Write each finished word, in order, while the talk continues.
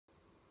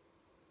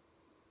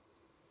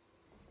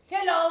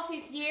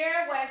fifth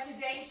year. Well,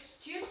 today is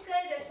Tuesday,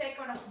 the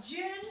 2nd of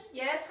June.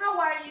 Yes, how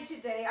are you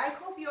today? I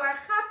hope you are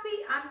happy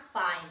and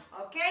fine,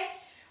 okay?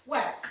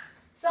 Well,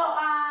 so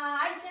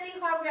I tell you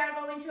how we are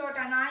going to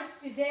organize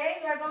today.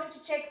 We are going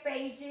to check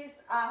pages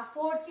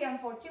 40 and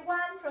 41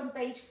 from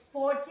page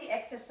 40,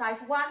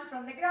 exercise 1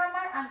 from the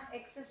grammar, and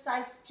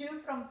exercise 2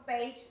 from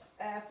page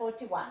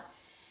 41.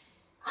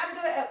 I'm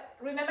going to,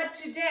 remember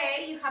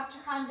today you have to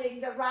hand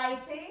in the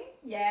writing,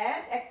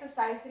 yes,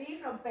 exercise 3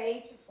 from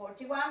page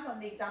 41 from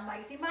the exam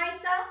Maisi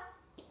Maisa.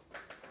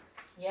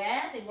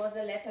 Yes, it was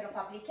the letter of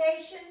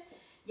application.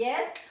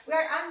 Yes,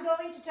 where I'm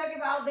going to talk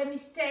about the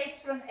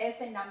mistakes from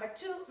essay number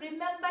 2.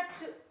 Remember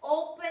to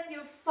open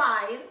your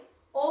file,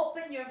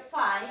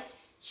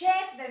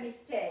 check the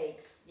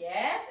mistakes,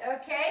 yes,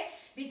 okay,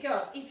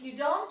 because if you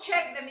don't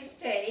check the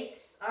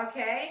mistakes,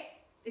 okay,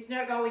 it's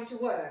not going to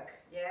work.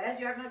 Yes,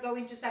 you are not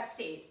going to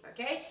succeed,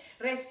 okay?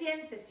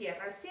 Recién se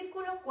cierra el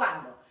círculo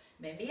cuando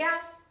me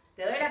envías,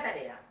 te doy la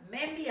tarea, me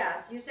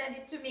envías, you send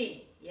it to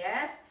me,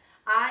 yes?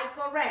 I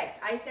correct,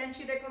 I send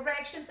you the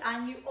corrections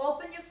and you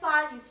open your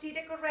file, you see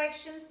the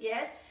corrections,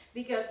 yes?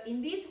 Because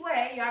in this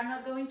way, you are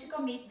not going to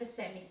commit the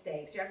same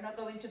mistakes, you are not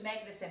going to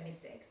make the same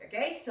mistakes,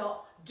 okay?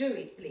 So, do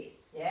it,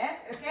 please, yes,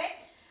 okay?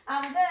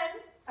 And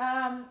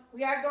then,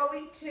 you are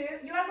going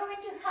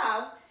to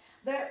have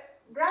the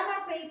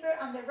grammar paper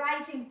and the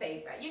writing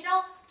paper. You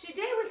know,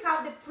 today we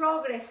have the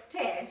progress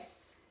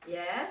test,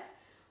 yes,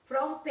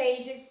 from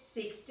pages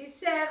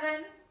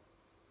 67.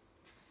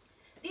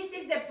 This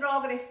is the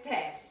progress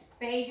test,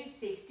 pages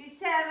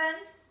 67,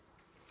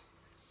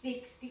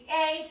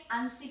 68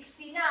 and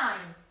 69,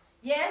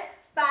 yes,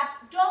 but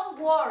don't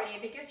worry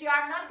because you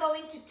are not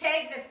going to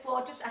take the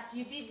photos as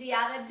you did the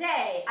other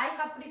day. I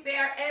have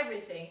prepared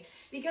everything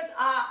because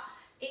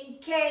in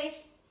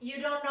case you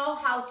don't know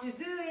how to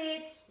do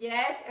it,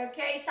 yes,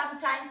 okay,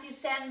 sometimes you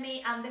send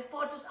me and the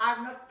photos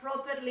are not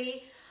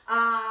properly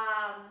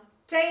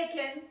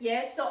taken,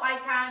 yes, so I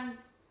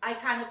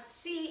cannot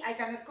see, I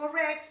cannot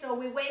correct, so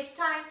we waste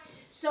time.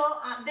 So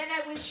then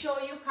I will show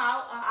you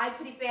how I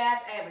prepared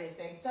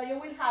everything. So you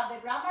will have the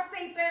grammar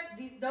paper,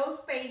 those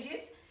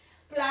pages,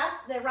 plus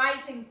the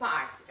writing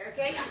part,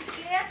 okay, is it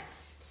clear?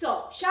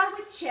 So, shall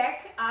we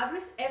check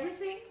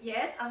everything,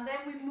 yes, and then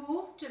we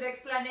move to the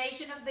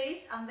explanation of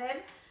this, and then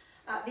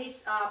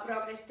this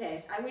progress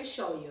test. I will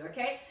show you,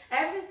 okay?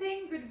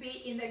 Everything could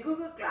be in the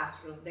Google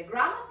Classroom, the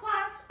grammar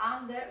part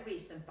and the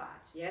reason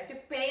part. Yes, so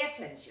pay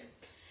attention.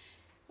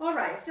 All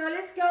right, so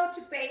let's go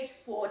to page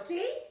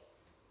 40.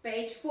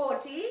 Page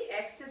 40,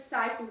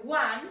 exercise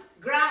 1,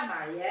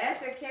 grammar,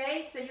 yes,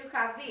 okay? So you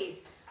have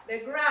this, the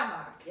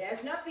grammar,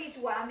 yes, not this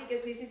one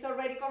because this is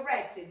already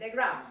corrected, the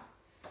grammar,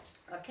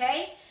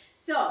 okay?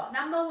 So,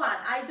 number 1,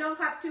 I don't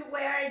have to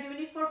wear a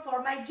uniform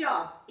for my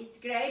job. It's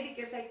great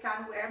because I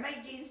can wear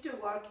my jeans to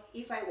work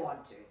if I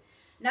want to.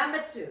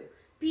 Number 2,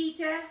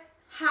 Peter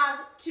had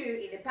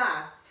to, in the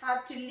past,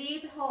 had to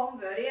leave home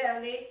very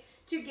early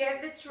to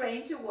get the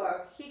train to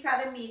work. He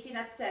had a meeting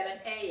at 7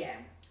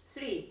 a.m.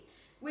 3,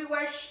 we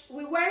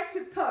were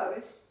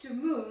supposed to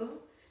move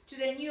to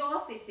the new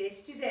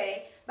offices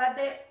today, but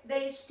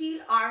they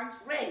still aren't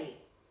ready.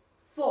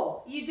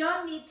 4, you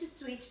don't need to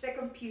switch the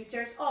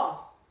computers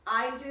off.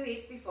 I'll do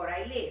it before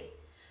I leave.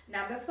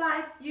 Number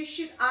 5, you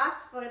should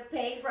ask for a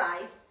pay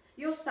rise.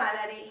 Your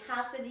salary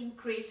hasn't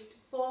increased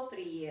for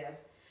 3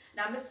 years.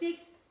 Number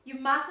 6, you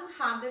mustn't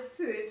handle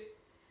food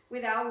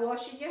without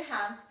washing your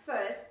hands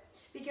first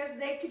because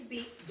they could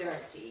be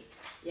dirty.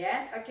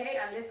 Yes, okay,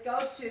 and let's go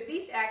to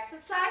this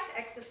exercise,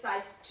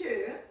 exercise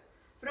 2,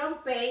 from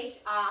page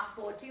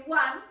 41,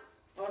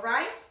 all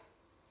right?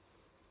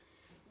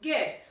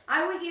 Good,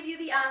 I will give you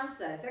the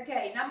answers.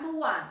 Okay, number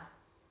 1,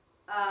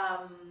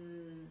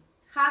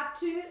 have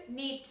to,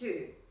 need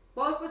to.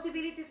 Both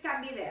possibilities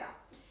can be there.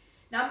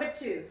 Number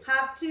 2,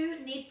 have to,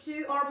 need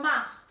to, or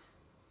must.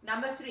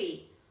 Number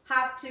 3,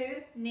 have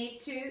to, need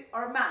to,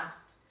 or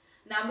must.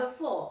 Number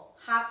 4,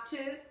 have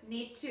to,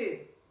 need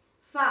to.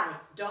 5,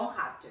 don't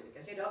have to,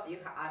 because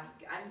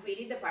I'm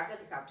reading the part that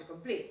you have to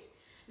complete.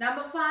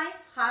 Number 5,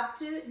 have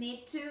to,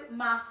 need to,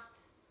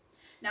 must.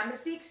 Number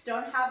 6,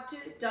 don't have to,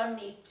 don't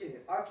need to.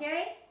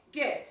 Okay?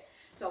 Good.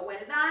 So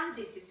well done.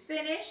 This is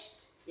finished.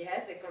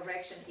 Yes, the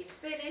correction is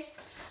finished.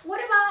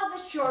 What about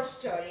the short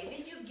story?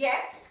 Did you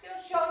get your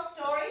short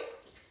story?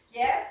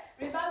 Yes.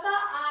 Remember,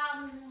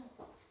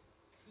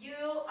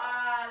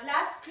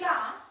 last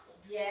class,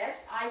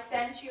 yes, I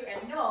sent you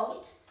a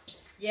note,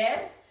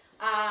 yes,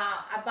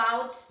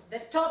 about the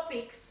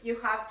topics you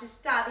have to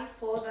study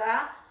for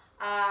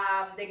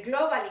the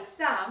global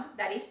exam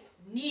that is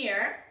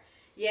near.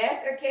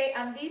 Yes, okay,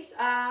 and this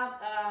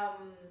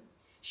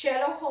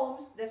Sherlock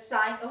Holmes, the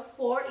sign of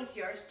 4 is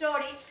your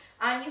story.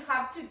 And you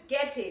have to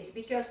get it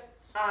because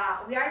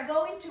we are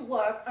going to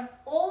work on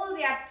all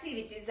the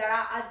activities that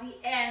are at the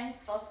end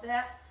of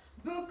the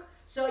book.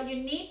 So you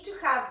need to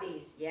have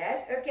this,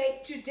 yes? Okay,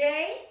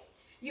 today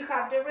you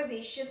have the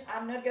revision.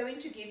 I'm not going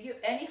to give you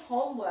any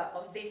homework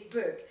of this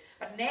book.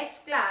 But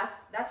next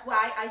class, that's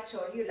why I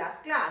told you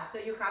last class. So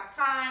you have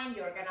time,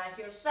 you organize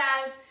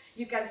yourself,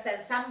 you can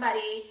send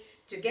somebody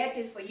to get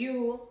it for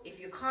you if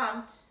you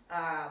can't.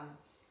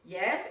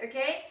 Yes,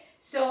 okay?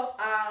 So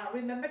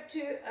remember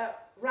to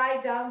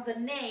write down the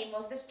name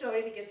of the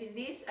story, because in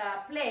this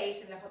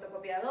place, en la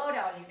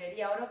fotocopiadora o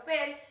librería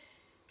Oropel,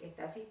 que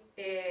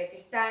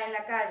está en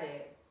la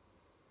calle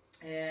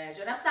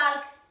Jonas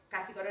Salk,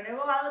 casi Coronel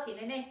Bogado,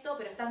 tienen esto,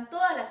 pero están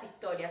todas las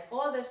historias,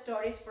 all the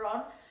stories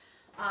from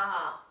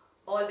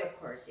all the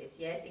courses,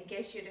 yes, in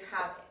case you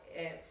have,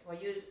 for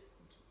you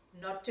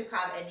not to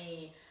have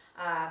any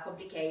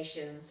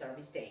complications or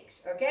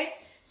mistakes, okay?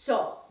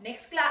 So,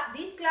 next class,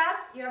 this class,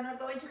 you're not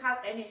going to have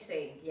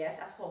anything, yes,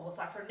 as homework,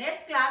 but for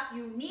next class,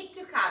 you need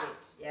to have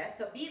it, yes?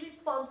 So, be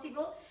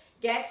responsible,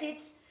 get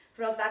it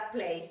from that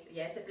place,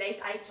 yes, the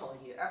place I told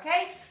you,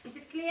 okay? Is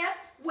it clear?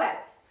 Well,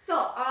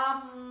 so,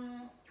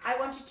 I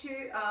wanted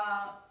to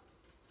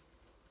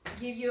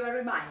give you a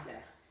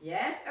reminder,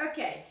 yes?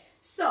 Okay,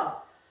 so,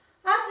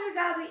 as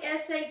regards the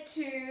essay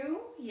 2,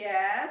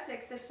 yes,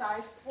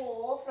 exercise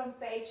 4 from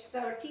page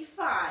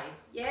 35.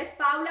 Yes,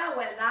 Paula,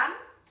 well done.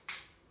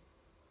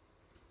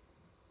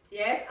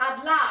 Yes,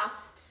 at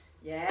last,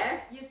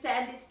 yes, you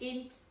sent it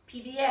in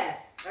PDF.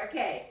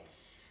 Okay.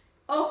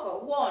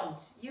 Ojo,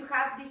 want, you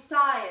have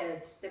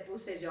desired, te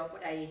puse yo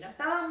por ahí. No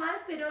estaba mal,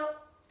 pero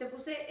te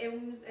puse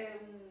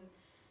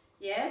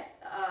yes,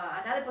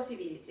 another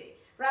possibility.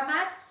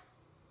 Ramat,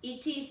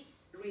 it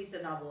is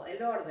reasonable,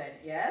 el orden,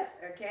 yes,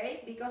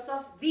 okay, because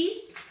of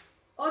this,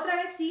 otra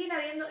vez siguen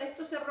habiendo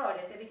estos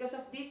errores, because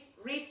of this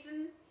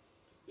reason,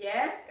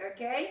 yes,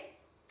 okay.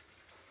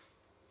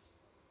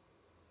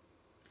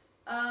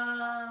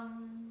 I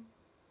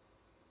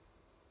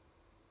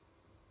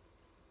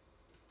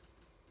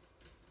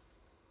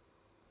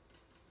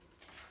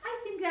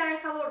think that I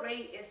have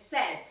already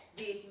said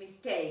these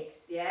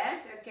mistakes,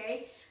 yes,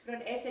 okay,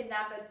 from essay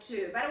number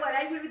 2. But well,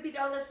 I will repeat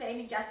all the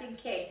same just in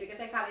case, because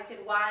I have essay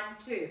 1,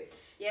 2.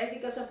 Yes,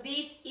 because of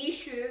this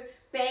issue,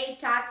 pay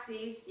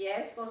taxes,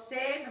 yes,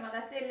 José, me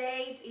mandaste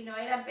late y no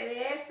era en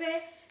PDF.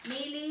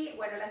 Mili,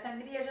 bueno, la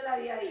sangría yo la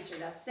había dicho,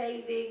 la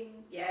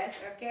saving, yes,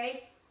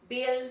 okay,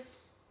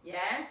 bills,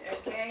 yes,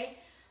 okay,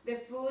 the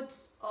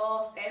foods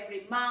of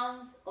every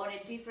month on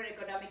a different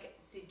economic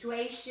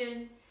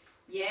situation,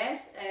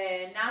 yes,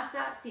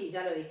 NASA, sí,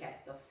 ya lo dije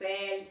esto,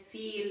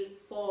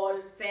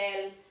 fall,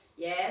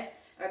 yes,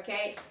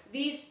 okay,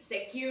 this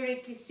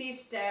security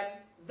system,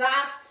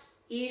 that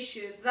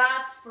issue,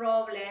 that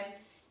problem,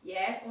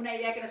 yes, una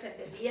idea que no se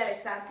entendía de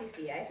Santi,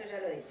 sí, a esto ya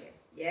lo dije,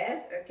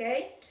 yes,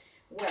 okay,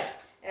 well,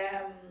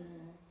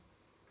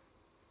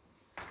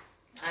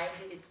 I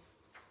did it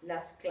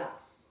last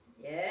class,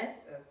 yes,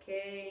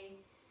 okay,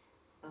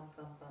 pam,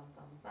 pam, pam,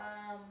 pam,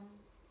 pam,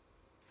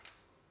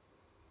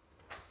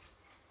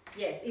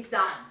 yes, it's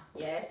done,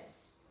 yes,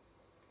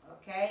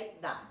 okay,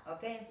 done,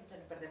 okay, entonces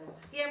no perdemos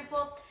más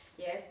tiempo.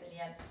 Yes,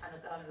 tenían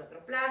anotado en el otro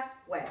plan.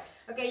 Well,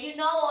 okay, you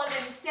know all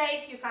the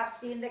mistakes, you have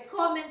seen the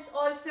comments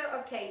also.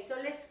 Okay, so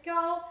let's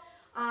go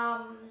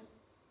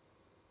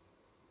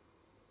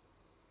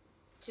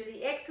to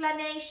the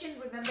explanation.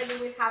 Remember, you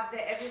will have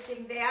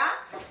everything there.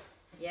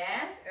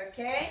 Yes,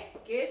 okay,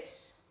 good.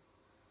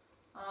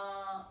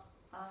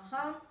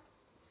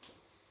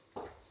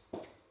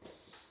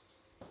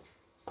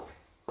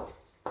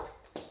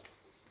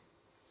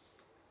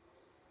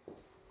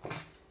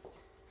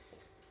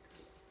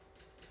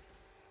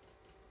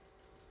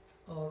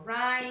 All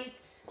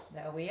right,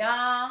 there we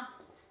are.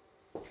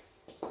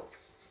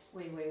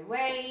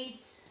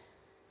 Wait.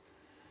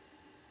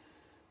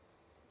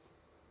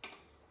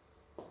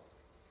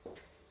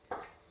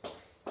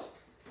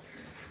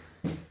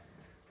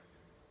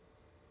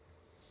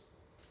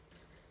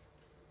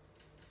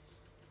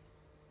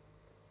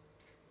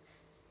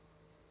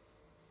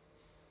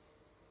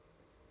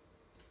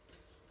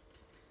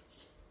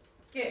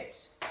 Good.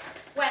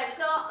 Well,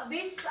 so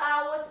this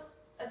was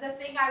the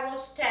thing I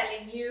was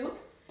telling you.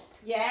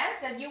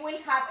 Yes, and you will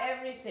have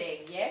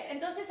everything, yes.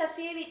 Entonces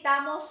así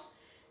evitamos,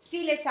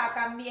 si le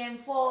sacan bien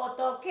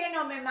fotos, que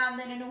no me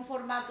manden en un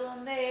formato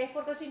donde es,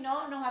 porque si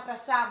no nos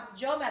atrasamos.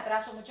 Yo me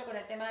atraso mucho con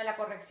el tema de la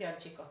corrección,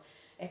 chicos.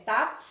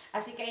 ¿Está?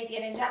 Así que ahí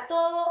tienen ya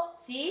todo,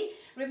 ¿sí?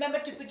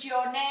 Remember to put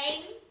your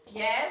name,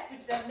 yes,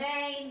 put the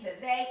name, the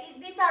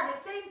date. These are the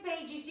same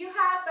pages you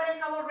have, but I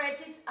have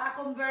already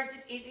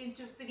converted it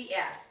into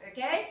PDF,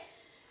 okay?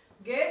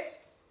 Good.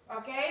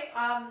 Okay,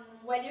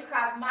 when you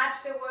have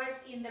matched the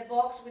words in the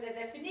box with the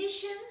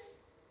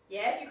definitions,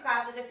 yes, you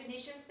have the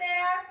definitions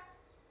there.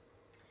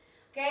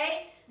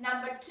 Okay,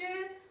 number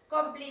 2,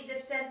 complete the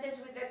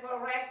sentence with the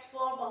correct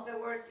form of the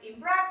words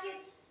in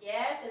brackets.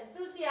 Yes,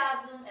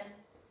 enthusiasm and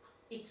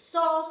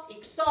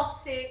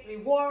exhausted,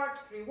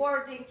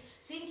 rewarding.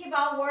 Think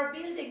about word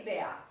building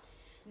there.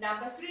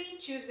 Number 3,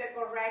 choose the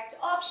correct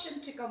option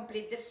to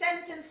complete the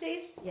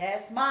sentences.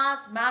 Yes,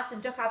 must,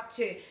 and you have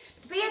to.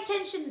 Pay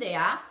attention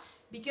there.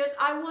 Because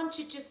I want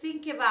you to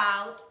think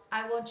about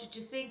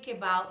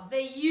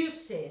the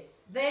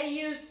uses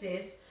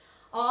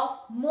of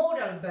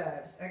modal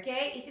verbs,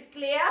 okay? Is it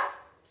clear?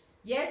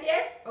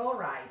 Yes? All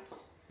right.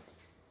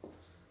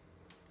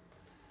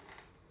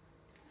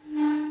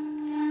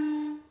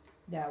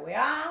 There we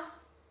are.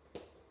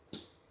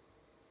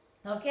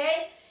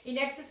 Okay, in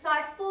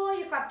exercise 4,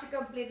 you have to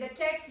complete the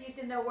text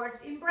using the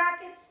words in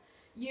brackets.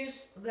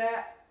 Use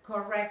the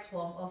correct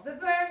form of the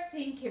verb.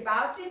 Think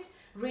about it,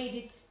 read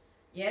it,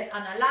 yes,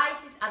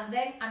 analyze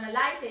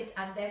it,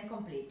 and then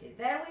complete it.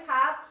 Then we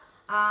have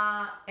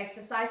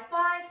exercise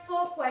 5,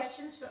 4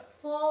 questions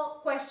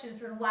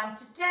from 1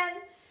 to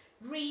 10.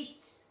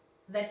 Read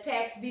the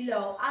text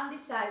below and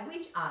decide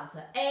which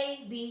answer,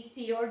 A, B,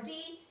 C, or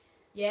D,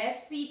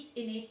 yes, fits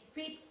in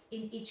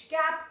each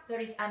gap. There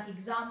is an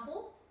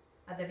example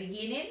at the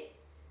beginning.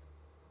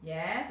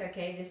 Yes,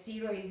 okay, the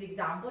 0 is the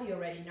example, you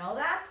already know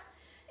that.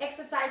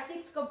 Exercise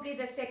 6, complete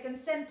the second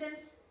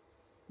sentence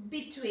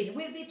between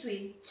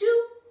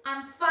 2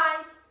 and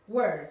 5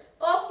 words.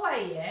 Ojo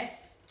ahí,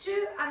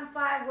 2 and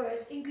 5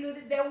 words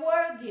included the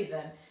word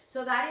given,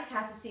 so that it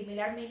has a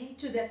similar meaning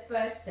to the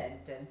first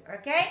sentence,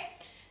 okay?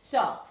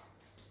 So,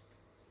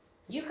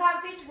 you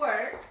have this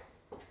word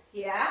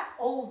here,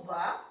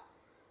 over,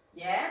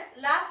 yes,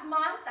 last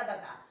month,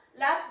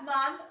 last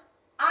month,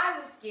 I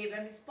was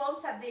given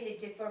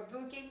responsibility for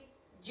booking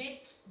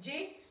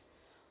jigs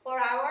for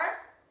our,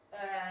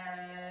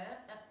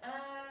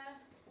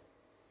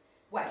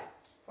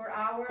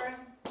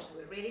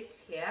 we'll read it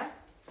here.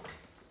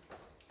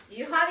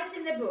 You have it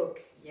in the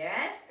book,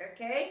 yes,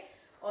 okay,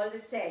 all the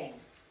same.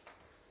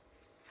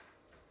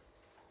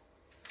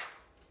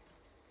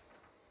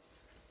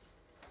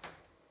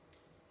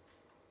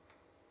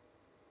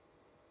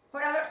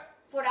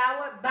 For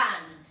our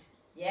band,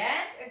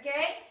 yes,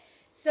 okay.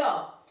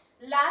 So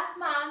last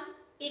month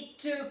it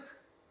took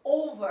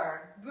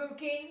over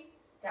booking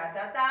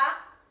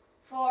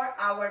for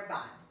our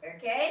band,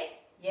 okay,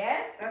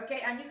 yes,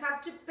 okay, and you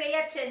have to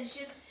pay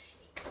attention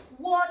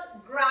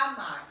what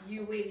grammar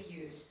you will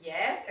use,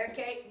 yes,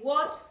 okay,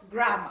 what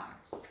grammar,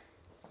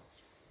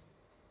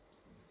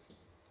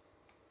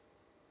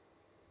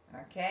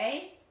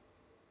 okay,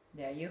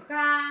 there you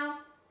have,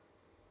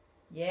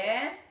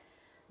 yes.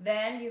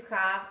 Then you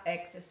have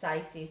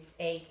exercises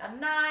 8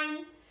 and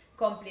 9.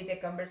 Complete the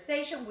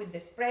conversation with the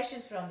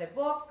expressions from the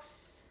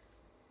box.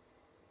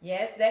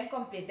 Yes, then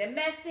complete the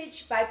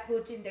message by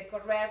putting the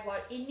correct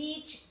word in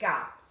each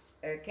gaps.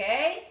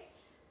 Okay,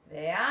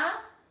 there,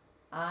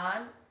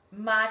 and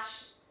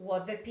match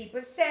what the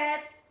people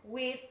said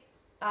with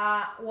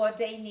what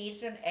they need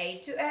from A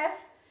to F,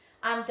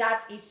 and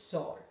that is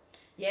all.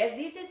 Yes,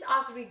 this is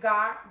as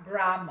regard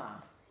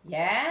grammar.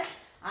 Yes,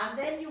 and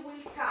then you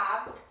will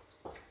have,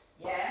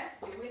 yes,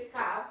 you will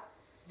have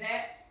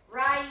the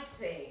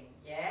writing.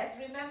 Yes,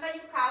 remember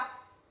you have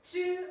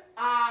 2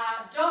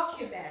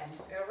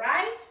 documents, all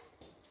right?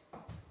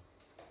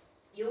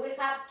 You will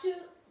have 2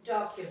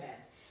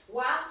 documents.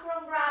 One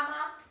from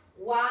grammar,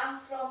 one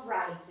from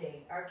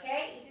writing.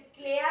 Okay, is it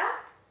clear?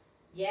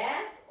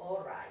 Yes,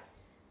 all right.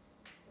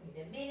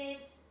 Wait a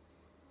minute.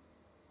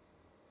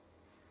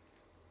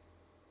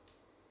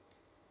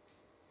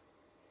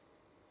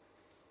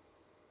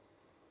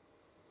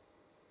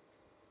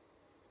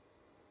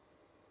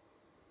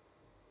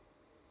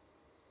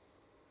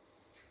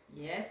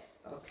 Yes,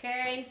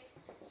 okay.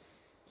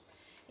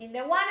 In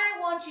the one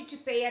I want you to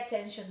pay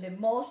attention the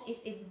most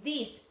is in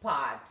this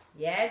part,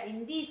 yes,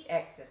 in this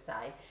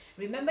exercise.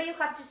 Remember, you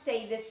have to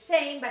say the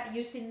same but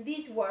using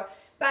this word,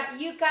 but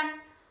you can,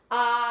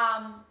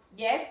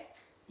 yes,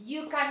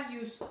 you can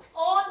use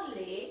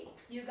only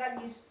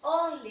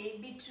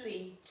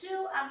between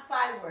 2 and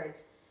 5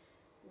 words.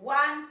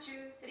 1, 2,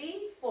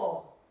 3,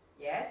 4,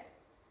 yes,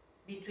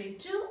 between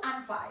 2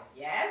 and 5,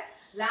 yes.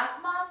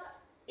 Last month,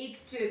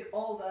 it took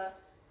over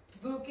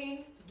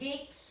booking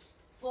gigs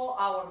for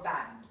our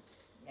band.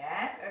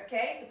 Yes,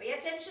 okay, so pay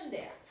attention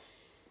there.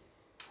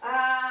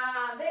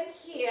 Then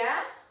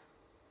here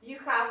you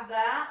have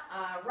the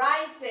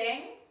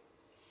writing.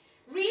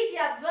 Read the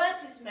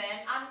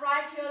advertisement and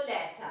write your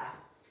letter.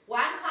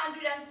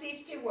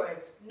 150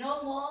 words,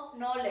 no more,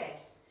 no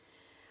less.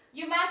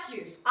 You must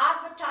use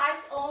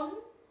advertise on,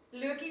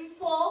 looking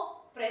for,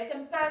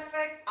 present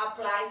perfect,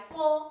 apply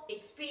for,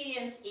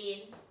 experience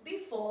in,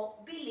 before,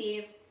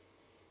 believe,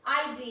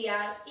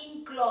 ideal,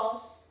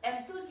 enclose,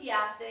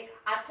 enthusiastic,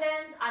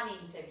 attend an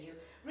interview.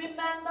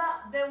 Remember,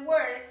 the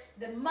words,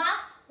 the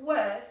must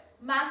words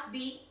must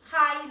be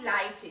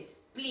highlighted,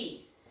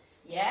 please.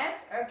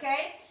 Yes,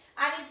 okay?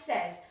 And it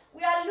says,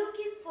 we are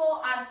looking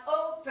for an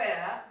au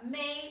pair,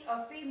 male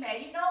or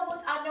female. You know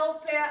what an au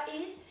pair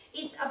is?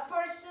 It's a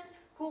person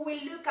who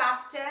will look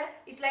after,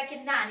 it's like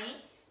a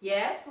nanny,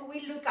 yes, who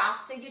will look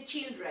after your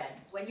children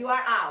when you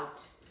are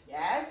out.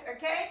 Yes,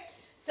 okay?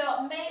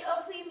 So, male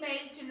or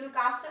female to look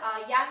after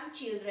our young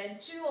children,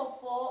 2 or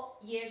 4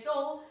 years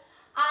old,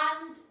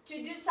 and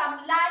to do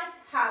some light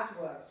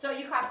housework. So,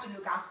 you have to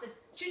look after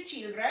 2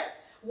 children,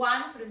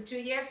 one from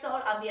 2 years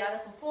old and the other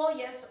for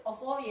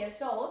 4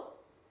 years old.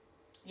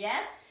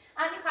 Yes,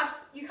 and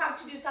you have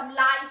to do some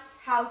light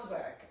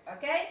housework.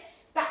 Okay,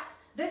 but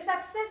the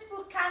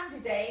successful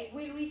candidate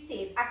will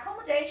receive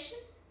accommodation,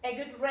 a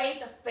good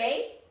rate of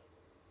pay,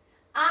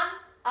 and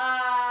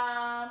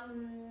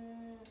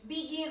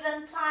be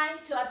given time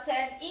to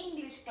attend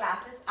English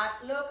classes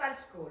at local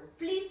school.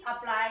 Please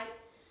apply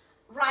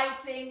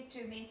writing to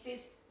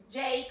Mrs.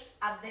 Jakes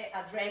at the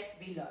address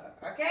below,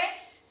 okay?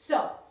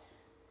 So,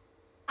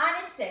 and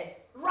it says,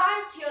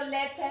 write your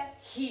letter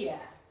here,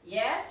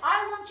 yeah?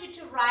 I want you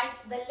to write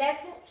the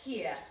letter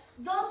here.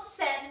 Don't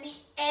send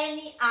me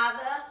any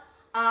other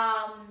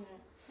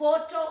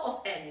photo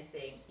of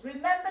anything.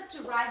 Remember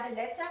to write the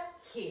letter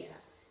here,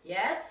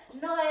 yes?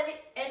 No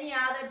any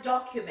other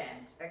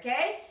document,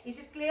 okay? Is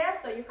it clear?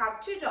 So you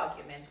have two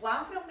documents,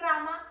 one from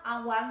grammar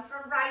and one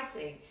from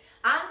writing.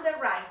 And the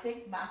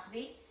writing must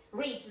be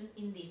written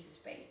in this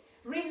space.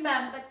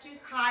 Remember to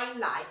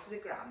highlight the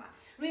grammar.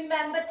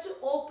 Remember to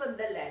open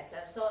the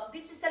letter. So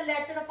this is a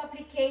letter of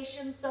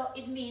application, so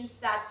it means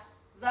that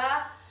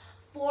the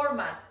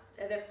format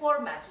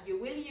you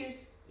will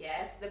use,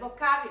 yes, the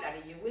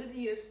vocabulary you will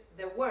use,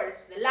 the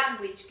words, the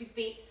language could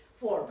be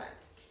formal.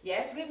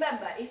 Yes,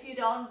 remember, if you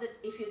know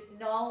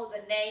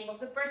the name of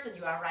the person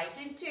you are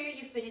writing to,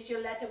 you finish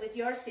your letter with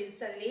yours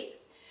sincerely.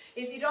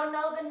 If you don't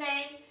know the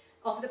name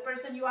of the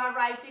person you are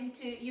writing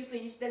to, you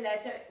finish the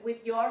letter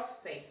with yours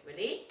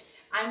faithfully.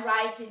 I'm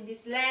writing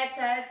this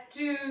letter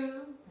to,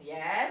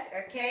 yes,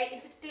 okay,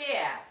 is it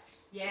clear?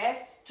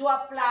 Yes, to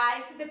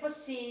apply for the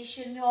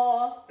position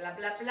of blah,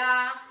 blah,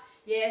 blah.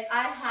 Yes,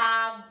 I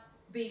have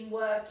been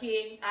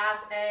working as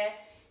a,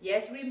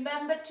 yes,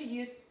 remember to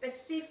use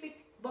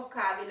specific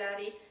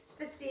vocabulary,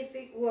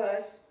 specific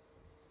words.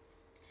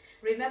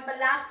 Remember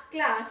last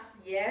class,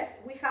 yes,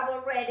 we have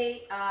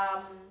already,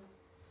 I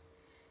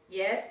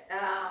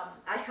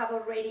have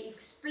already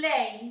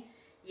explained,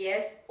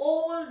 yes,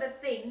 all the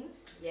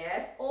things,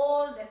 yes,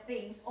 all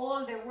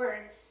the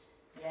words,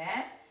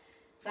 yes,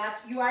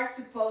 that you are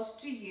supposed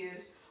to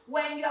use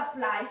when you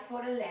apply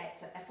for a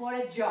letter, for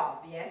a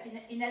job, yes,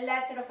 in a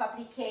letter of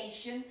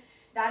application.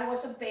 That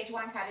was on page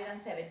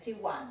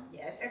 171,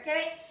 yes,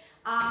 okay?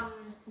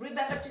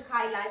 Remember to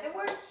highlight the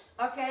words,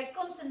 okay?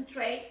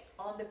 Concentrate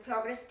on the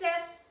progress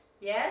test,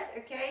 yes,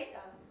 okay?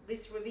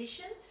 This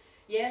revision,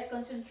 yes,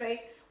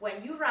 concentrate.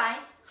 When you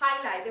write,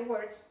 highlight the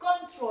words,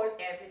 control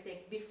everything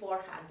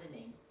before handing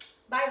in.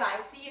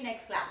 Bye-bye, see you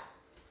next class.